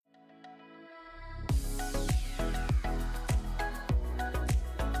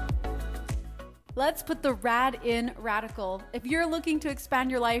Let's put the rad in radical. If you're looking to expand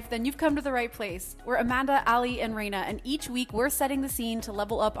your life, then you've come to the right place. We're Amanda, Ali, and Reina, and each week we're setting the scene to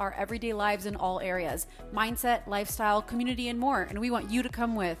level up our everyday lives in all areas: mindset, lifestyle, community, and more. And we want you to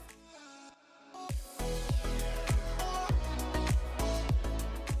come with.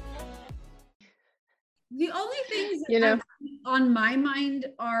 The only things that on my mind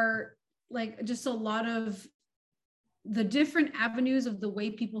are like just a lot of the different avenues of the way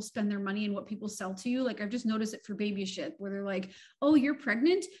people spend their money and what people sell to you. Like I've just noticed it for baby shit where they're like, oh, you're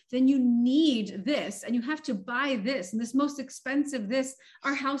pregnant, then you need this and you have to buy this and this most expensive this.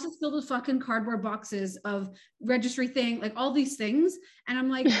 Our house is filled with fucking cardboard boxes of registry thing, like all these things. And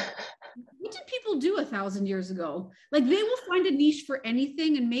I'm like, what did people do 1,000 years ago? Like they will find a niche for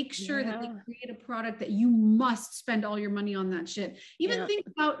anything and make sure that they create a product that you must spend all your money on that shit. Even think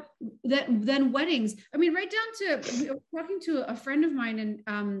about that, then weddings. I mean, right down to, I was talking to a friend of mine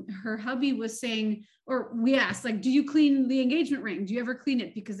and her hubby was saying, or we asked, like, do you clean the engagement ring? Do you ever clean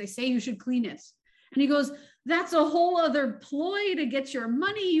it? Because they say you should clean it. And he goes, that's a whole other ploy to get your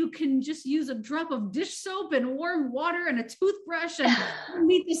money. You can just use a drop of dish soap and warm water and a toothbrush and you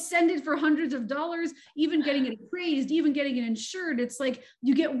need to send it for hundreds of dollars, even getting it appraised, even getting it insured. It's like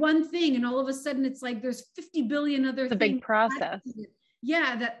you get one thing and all of a sudden it's like there's 50 billion other things. It's a big process.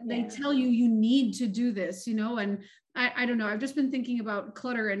 That they tell you need to do this, and I don't know. I've just been thinking about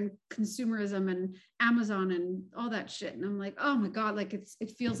clutter and consumerism and Amazon and all that shit. And I'm like, oh my God, like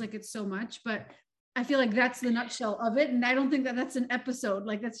it feels like it's so much, but I feel like that's the nutshell of it. And I don't think that that's an episode.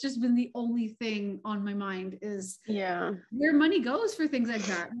 Like that's just been the only thing on my mind is where money goes for things like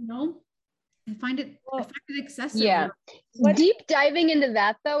that, I find it excessive. Yeah. Deep diving into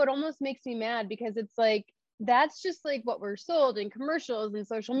that though, it almost makes me mad because it's like, that's just like what we're sold in commercials and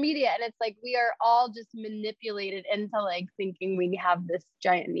social media. And it's like, we are all just manipulated into like thinking we have this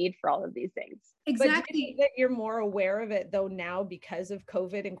giant need for all of these things. Exactly. But do you think that you're more aware of it though now because of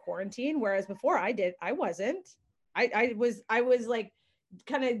COVID and quarantine? Whereas before I wasn't. I was like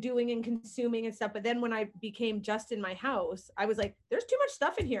kind of doing and consuming and stuff. But then when I became just in my house, I was like, there's too much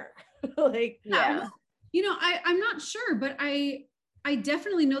stuff in here. I'm not sure, but I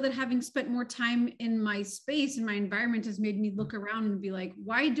definitely know that having spent more time in my space and my environment has made me look around and be like,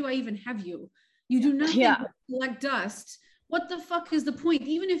 why do I even have you? You do nothing but collect dust. What the fuck is the point?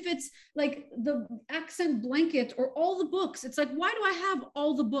 Even if it's like the accent blanket or all the books, it's like, why do I have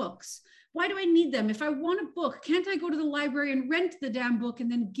all the books? Why do I need them? If I want a book, can't I go to the library and rent the damn book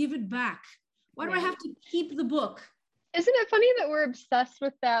and then give it back? Why do I have to keep the book? Isn't it funny that we're obsessed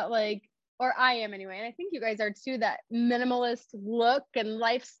with that, like, or I am anyway, and I think you guys are too, that minimalist look and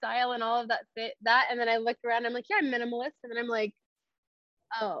lifestyle and all of that and then I look around, I'm like, yeah, I'm minimalist, and then I'm like,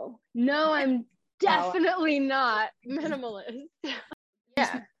 oh, no, I'm definitely not minimalist.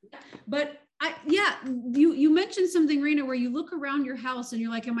 But you mentioned something, Reina, where you look around your house and you're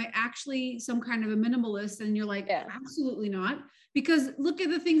like, am I actually some kind of a minimalist? And you're like, absolutely not. Because look at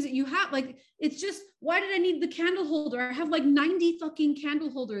the things that you have. Like, it's just, why did I need the candle holder? I have like 90 fucking candle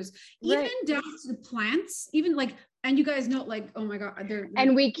holders, even down to the plants, even like, and you guys know, like, oh my God,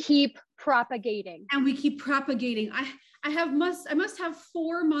 and we keep propagating. I must have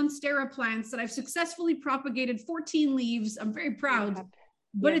 4 Monstera plants that I've successfully propagated 14 leaves. I'm very proud,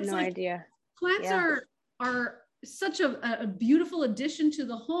 but it's no idea. Plants are such a beautiful addition to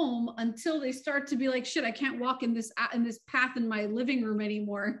the home until they start to be like, shit, I can't walk in this path in my living room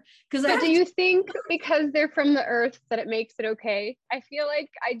anymore. Do you think because they're from the earth that it makes it okay? I feel like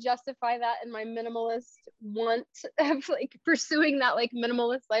I justify that in my minimalist want of like pursuing that like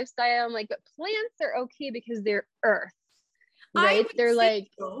minimalist lifestyle. I'm like, but plants are okay because they're earth, right? They're like,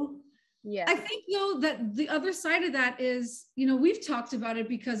 I think though that the other side of that is, we've talked about it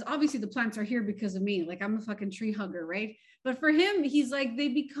because obviously the plants are here because of me. Like I'm a fucking tree hugger, right? But for him, he's like,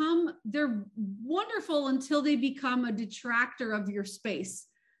 they're wonderful until they become a detractor of your space.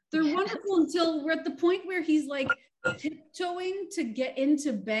 They're wonderful until we're at the point where he's like tiptoeing to get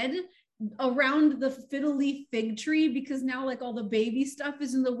into bed around the fiddle leaf fig tree because now like all the baby stuff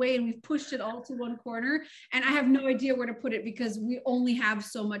is in the way and we've pushed it all to one corner and I have no idea where to put it because we only have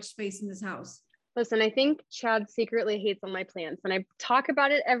so much space in this house. Listen, I think Chad secretly hates on my plants and I talk about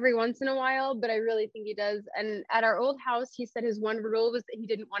it every once in a while, but I really think he does. And at our old house, he said his one rule was that he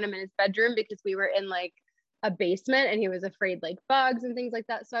didn't want him in his bedroom because we were in like a basement and he was afraid like bugs and things like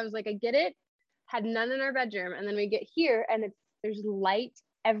that. So I was like, I get it. Had none in our bedroom. And then we get here and there's light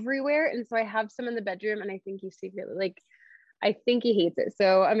everywhere, and so I have some in the bedroom and I think he secretly I think he hates it,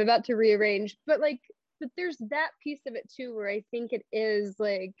 so I'm about to rearrange, but there's that piece of it too where I think it is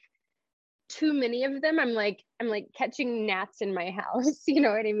like too many of them, I'm like catching gnats in my house. You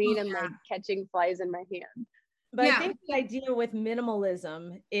know what I mean? I'm like catching flies in my hand. But I think the idea with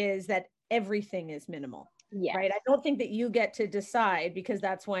minimalism is that everything is minimal. Yes. Right. I don't think that you get to decide, because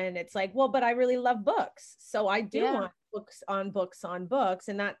that's when it's like, well, but I really love books. So I do want books on books on books.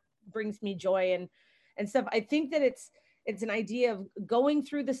 And that brings me joy and stuff. I think that it's an idea of going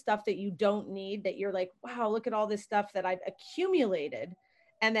through the stuff that you don't need, that you're like, wow, look at all this stuff that I've accumulated.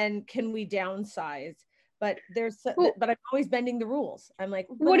 And then can we downsize? But but I'm always bending the rules. I'm like,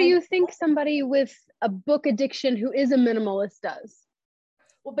 what do you think somebody with a book addiction who is a minimalist does?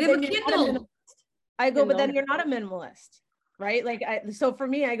 Well, but then you're not a minimalist. I go, but then you're not a minimalist, right? Like, so for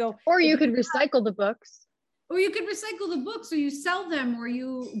me, I go, or you could recycle the books. Or you could recycle the books, or you sell them, or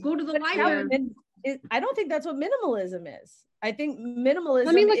you go to the library. I don't think that's what minimalism is. I think minimalism.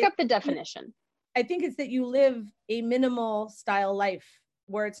 Let me look up the definition. I think it's that you live a minimal style life,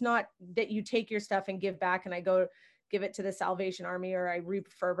 where it's not that you take your stuff and give back and I go give it to the Salvation Army or I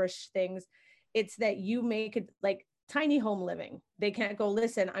refurbish things. It's that you make it like tiny home living. They can't go,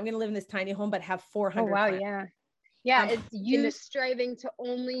 listen, I'm going to live in this tiny home, but have 400. Oh, wow. Plants. Yeah. Yeah. It's you striving to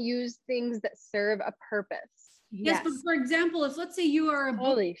only use things that serve a purpose. Yes. But for example, if let's say you are a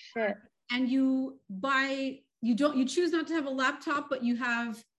holy shit and you choose not to have a laptop, but you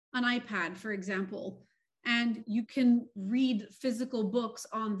have an iPad, for example, and you can read physical books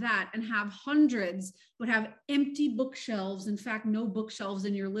on that and have hundreds, but have empty bookshelves, in fact, no bookshelves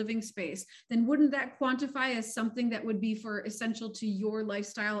in your living space, then wouldn't that quantify as something that would be for essential to your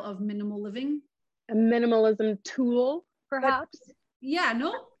lifestyle of minimal living? A minimalism tool, perhaps? But, yeah,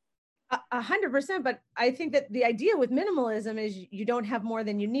 no? 100%. But I think that the idea with minimalism is you don't have more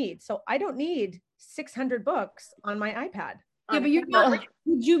than you need. So I don't need 600 books on my iPad. Yeah, but you're not,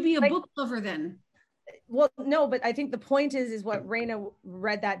 would you be a book lover then? Well, no, but I think the point is what Raina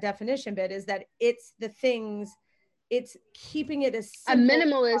read that definition bit is that it's the things, it's keeping it as simple. A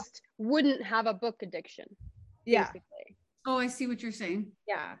minimalist wouldn't have a book addiction. Yeah. Basically. Oh, I see what you're saying.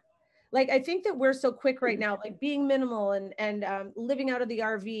 Yeah. Like, I think that we're so quick right now, like being minimal and living out of the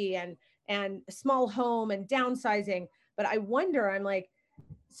RV and a small home and downsizing. But I wonder, I'm like,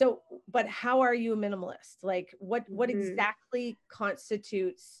 so, but how are you a minimalist? Like what exactly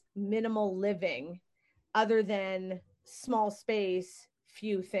constitutes minimal living other than small space,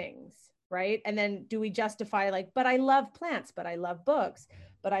 few things, right? And then do we justify like, but I love plants, but I love books,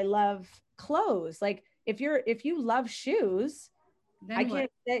 but I love clothes. Like if you love shoes, then I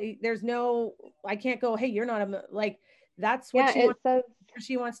can't say I can't go, hey, you're not like, that's what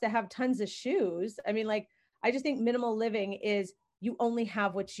she wants to have tons of shoes. I mean, like, I just think minimal living is you only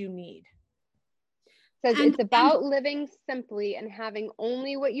have what you need. Says it's about living simply and having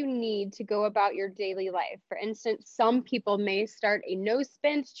only what you need to go about your daily life. For instance, some people may start a no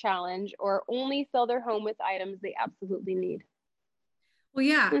spend challenge or only fill their home with items they absolutely need. Well,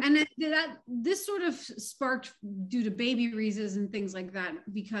 yeah. And this sort of sparked due to baby reasons and things like that,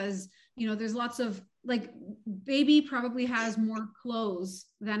 because, you know, there's lots of like baby probably has more clothes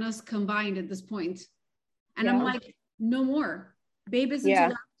than us combined at this point. And I'm like, no more. Babe isn't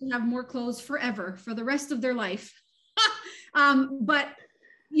allowed to have more clothes forever for the rest of their life. But,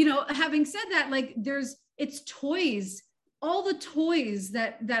 you know, having said that, like it's toys, all the toys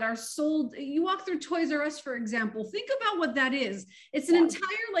that are sold. You walk through Toys R Us, for example, think about what that is. It's an entire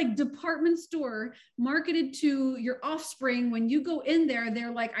like department store marketed to your offspring. When you go in there,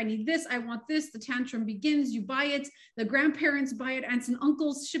 they're like, I need this, I want this. The tantrum begins, you buy it, the grandparents buy it, aunts and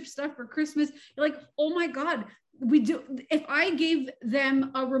uncles ship stuff for Christmas. You're like, oh my God, we do. If I gave them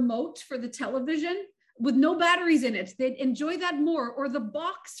a remote for the television with no batteries in it, they'd enjoy that more. Or the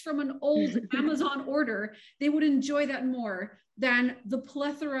box from an old Amazon order, they would enjoy that more than the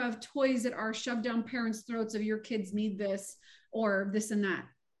plethora of toys that are shoved down parents' throats of your kids need this or this and that.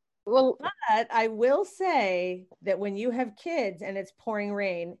 Well, but I will say that when you have kids and it's pouring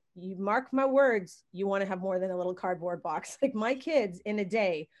rain, you mark my words, you want to have more than a little cardboard box. Like my kids in a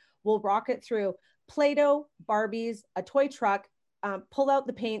day will rocket through Play-Doh, Barbies, a toy truck, pull out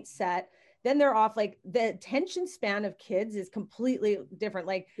the paint set. Then they're off. Like the attention span of kids is completely different.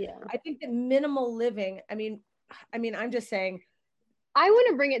 Like, I think that minimal living, I mean, I'm just saying. I want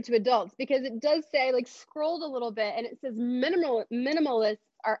to bring it to adults because it does say, I like scrolled a little bit and it says minimalists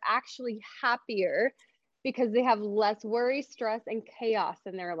are actually happier because they have less worry, stress, and chaos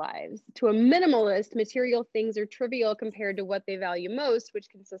in their lives. To a minimalist, material things are trivial compared to what they value most, which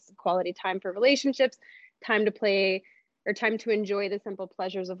consists of quality time for relationships, time to play, or time to enjoy the simple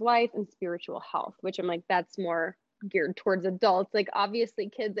pleasures of life, and spiritual health, which I'm like, that's more geared towards adults. Like obviously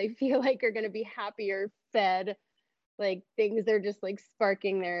kids, I feel like are going to be happier fed like things are just like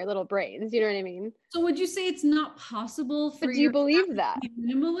sparking their little brains. You know what I mean? So would you say it's not possible for but do you believe that to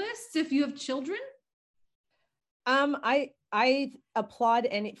be minimalist if you have children? I applaud,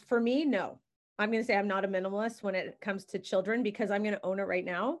 and for me, no. I'm going to say I'm not a minimalist when it comes to children, because I'm going to own it right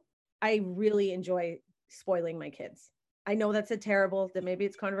now. I really enjoy spoiling my kids. I know that maybe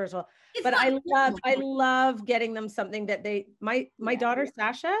it's controversial, but I love getting them something that my daughter,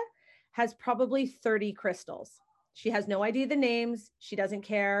 Sasha, has probably 30 crystals. She has no idea the names. She doesn't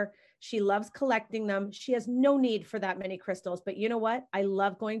care. She loves collecting them. She has no need for that many crystals, but you know what? I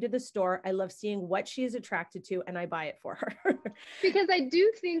love going to the store. I love seeing what she is attracted to, and I buy it for her. Because I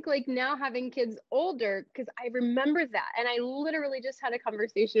do think like now having kids older, because I remember that. And I literally just had a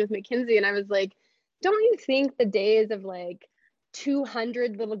conversation with Mackenzie, and I was like, don't you think the days of like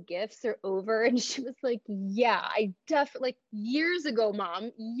 200 little gifts are over? And she was like, yeah, I definitely, like years ago,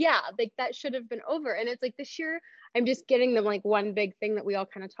 Mom. Yeah, like that should have been over. And it's like this year, I'm just getting them like one big thing that we all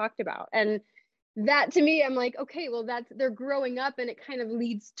kind of talked about. And that to me, I'm like, okay, well, they're growing up, and it kind of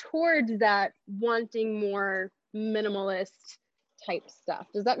leads towards that wanting more minimalist type stuff.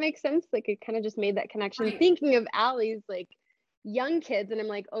 Does that make sense? Like it kind of just made that connection. Right. Thinking of Allie's like young kids, and I'm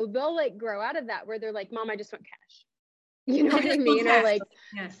like, oh, they'll like grow out of that where they're like, Mom, I just want cash. You know what I mean? Or like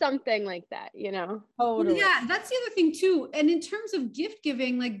something like that, you know? Totally. Yeah, that's the other thing too. And in terms of gift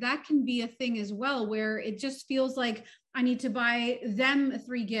giving, like that can be a thing as well, where it just feels like I need to buy them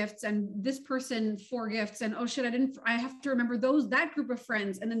 3 gifts and this person 4 gifts. And oh shit, I have to remember that group of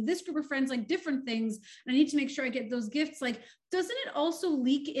friends. And then this group of friends like different things. And I need to make sure I get those gifts. Like, doesn't it also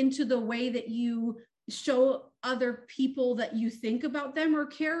leak into the way that you show other people that you think about them or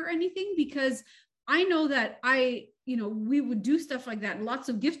care or anything? Because I know that we would do stuff like that. Lots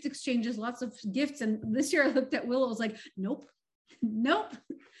of gift exchanges, lots of gifts. And this year I looked at Willow, I was like, nope,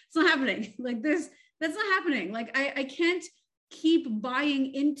 it's not happening. Like that's not happening. Like I can't keep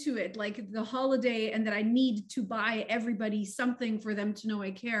buying into it, like the holiday, and that I need to buy everybody something for them to know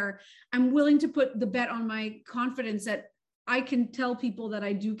I care. I'm willing to put the bet on my confidence that I can tell people that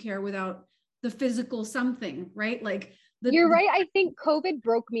I do care without the physical something, right? Like you're right. I think COVID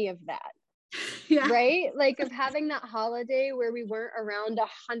broke me of that. Yeah. Right? Like of having that holiday where we weren't around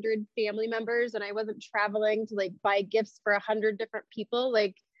 100 family members and I wasn't traveling to like buy gifts for 100 different people.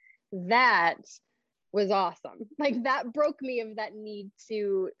 Like that was awesome. Like that broke me of that need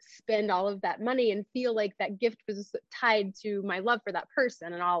to spend all of that money and feel like that gift was tied to my love for that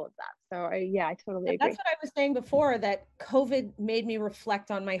person and all of that. So I totally agree. That's what I was saying before, that COVID made me reflect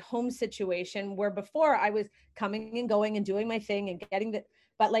on my home situation, where before I was coming and going and doing my thing and getting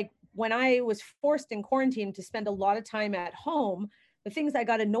but like when I was forced in quarantine to spend a lot of time at home, the things I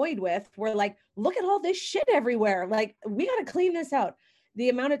got annoyed with were like, look at all this shit everywhere. Like, we got to clean this out. The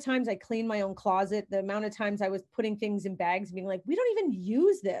amount of times I cleaned my own closet, the amount of times I was putting things in bags, being like, we don't even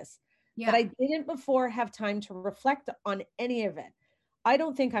use this. Yeah. But I didn't before have time to reflect on any of it. I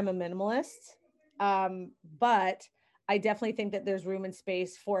don't think I'm a minimalist, but I definitely think that there's room and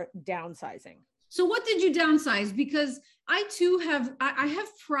space for downsizing. So what did you downsize? Because I too have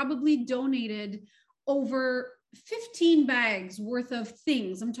probably donated over 15 bags worth of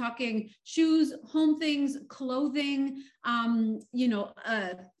things. I'm talking shoes, home things, clothing,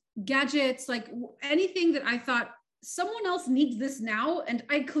 gadgets, like anything that I thought someone else needs this now. And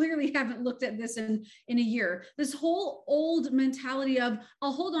I clearly haven't looked at this in a year. This whole old mentality of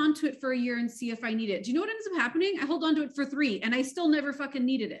I'll hold on to it for a year and see if I need it. Do you know what ends up happening? I hold on to it for 3 and I still never fucking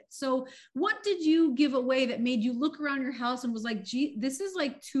needed it. So what did you give away that made you look around your house and was like, gee, this is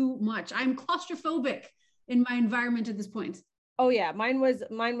like too much. I'm claustrophobic in my environment at this point? Oh yeah, mine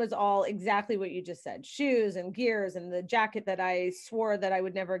was all exactly what you just said. Shoes and gears and the jacket that I swore that I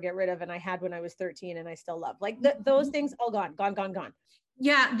would never get rid of and I had when I was 13 and I still love. Like those things all gone.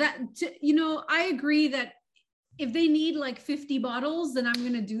 Yeah, I agree that if they need like 50 bottles, then I'm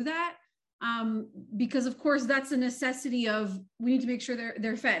going to do that. Because of course that's a necessity of, we need to make sure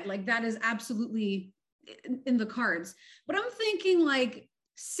they're fed. Like that is absolutely in the cards. But I'm thinking like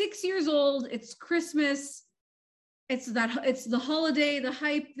 6 years old, it's Christmas, it's the holiday, the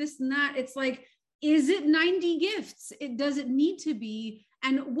hype, this and that. It's like, is it 90 gifts? Does it need to be?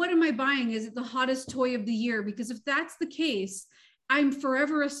 And what am I buying? Is it the hottest toy of the year? Because if that's the case, I'm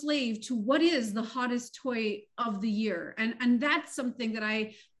forever a slave to what is the hottest toy of the year. And that's something that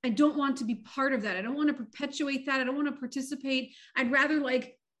I don't want to be part of that. I don't want to perpetuate that. I don't want to participate. I'd rather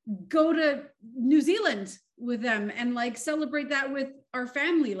like go to New Zealand with them and like celebrate that with our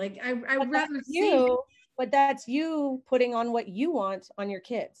family. Like I would rather see. But that's you putting on what you want on your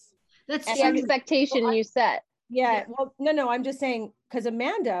kids. That's the expectation you set. Yeah. Well, no, I'm just saying, because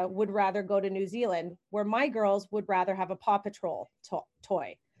Amanda would rather go to New Zealand, where my girls would rather have a Paw Patrol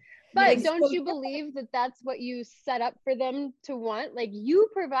toy. But like, don't you believe that that's what you set up for them to want? Like, you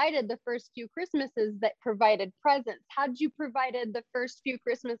provided the first few Christmases that provided presents. Had you provided the first few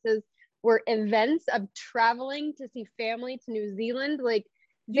Christmases were events of traveling to see family to New Zealand, like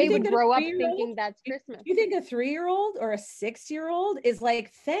they would grow up thinking that's Christmas. Do you think a 3-year-old or a 6-year-old is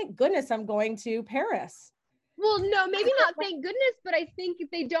like, thank goodness I'm going to Paris? Well, no, maybe not thank goodness, but I think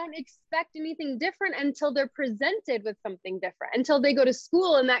they don't expect anything different until they're presented with something different, until they go to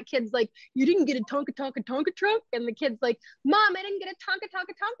school and that kid's like, you didn't get a Tonka truck. And the kid's like, Mom, I didn't get a Tonka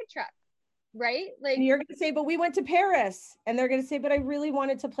truck. Right? Like, and you're going to say, but we went to Paris. And they're going to say, but I really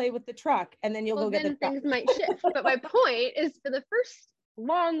wanted to play with the truck. And then you'll go get the truck. Things might shift. But my point is, for the first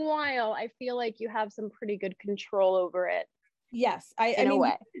long while, I feel like you have some pretty good control over it. Yes. I mean,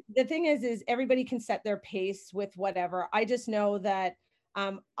 the thing is everybody can set their pace with whatever. I just know that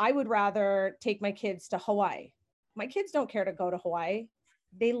I would rather take my kids to Hawaii. My kids don't care to go to Hawaii.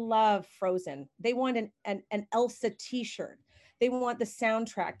 They love Frozen. They want an Elsa t-shirt. They want the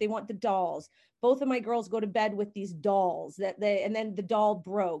soundtrack. They want the dolls. Both of my girls go to bed with these dolls and then the doll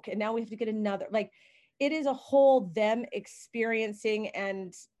broke. And now we have to get another. Like, it is a whole them experiencing,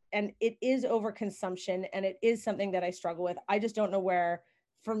 and it is overconsumption, and it is something that I struggle with. I just don't know where,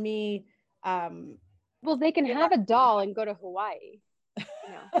 for me. Well, they can have a doll and go to Hawaii.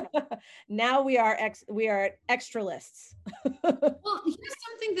 Now we are extra lists. Well, here's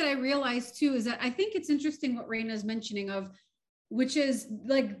something that I realized too, is that I think it's interesting what Raina's mentioning of, which is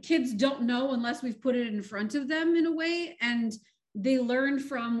like, kids don't know unless we've put it in front of them in a way, and they learn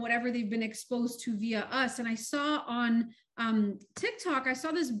from whatever they've been exposed to via us. And I saw on TikTok, I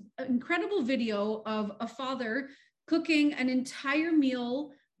saw this incredible video of a father cooking an entire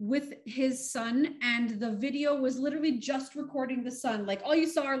meal with his son, and the video was literally just recording the son. Like, all you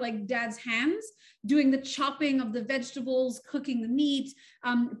saw are like dad's hands doing the chopping of the vegetables, cooking the meat,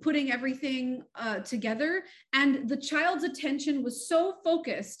 putting everything together. And the child's attention was so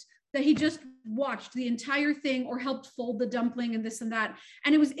focused that he just watched the entire thing or helped fold the dumpling and this and that.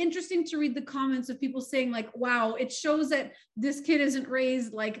 And it was interesting to read the comments of people saying like, wow, it shows that this kid isn't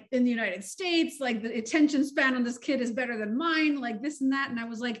raised like in the United States, like the attention span on this kid is better than mine, like this and that. And I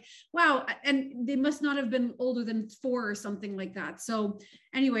was like, wow. And they must not have been older than 4 or something like that. So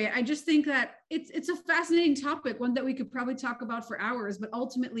anyway, I just think that it's a fascinating topic, one that we could probably talk about for hours, but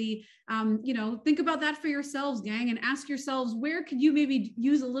ultimately, think about that for yourselves, gang, and ask yourselves, where could you maybe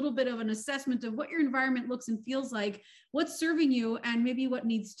use a little bit of an assessment of what your environment looks and feels like, what's serving you, and maybe what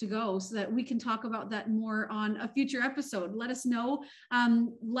needs to go, so that we can talk about that more on a future episode. Let us know,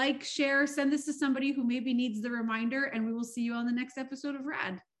 like, share, send this to somebody who maybe needs the reminder, and we will see you on the next episode of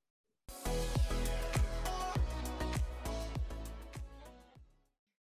Rad.